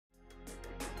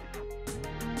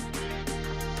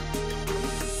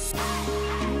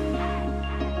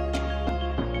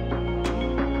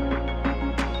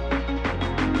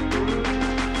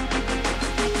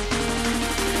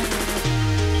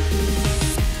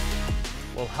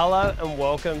Well, hello and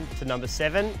welcome to number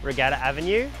 7 Regatta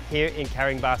Avenue here in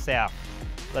CARINGBAH South.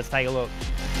 Let's take a look.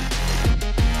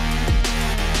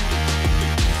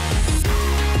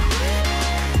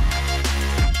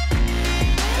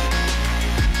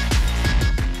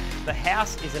 The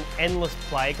house is an endless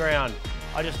playground.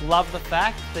 I just love the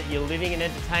fact that your living and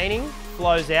entertaining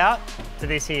flows out to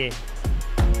this here.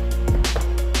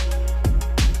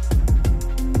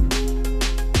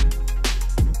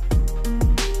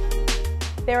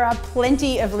 There are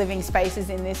plenty of living spaces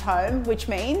in this home, which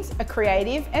means a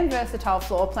creative and versatile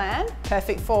floor plan,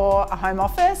 perfect for a home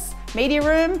office, media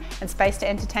room, and space to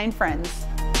entertain friends.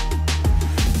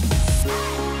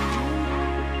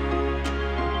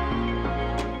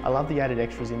 I love the added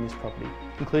extras in this property,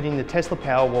 including the Tesla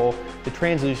Powerwall, the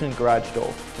translucent garage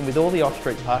door, and with all the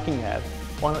off-street parking you have,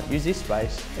 why not use this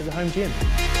space as a home gym?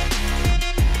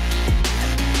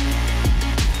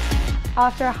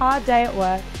 After a hard day at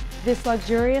work, this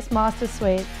luxurious master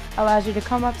suite allows you to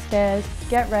come upstairs,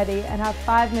 get ready, and have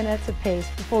 5 minutes of peace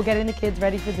before getting the kids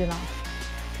ready for dinner.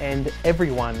 And every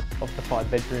one of the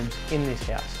 5 bedrooms in this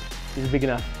house is big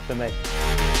enough for me.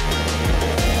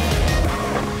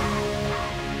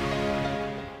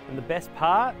 And the best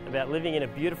part about living in a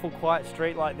beautiful, quiet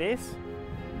street like this,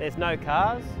 there's no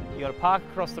cars. You got to park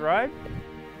across the road,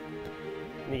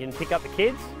 and you can pick up the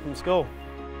kids from school.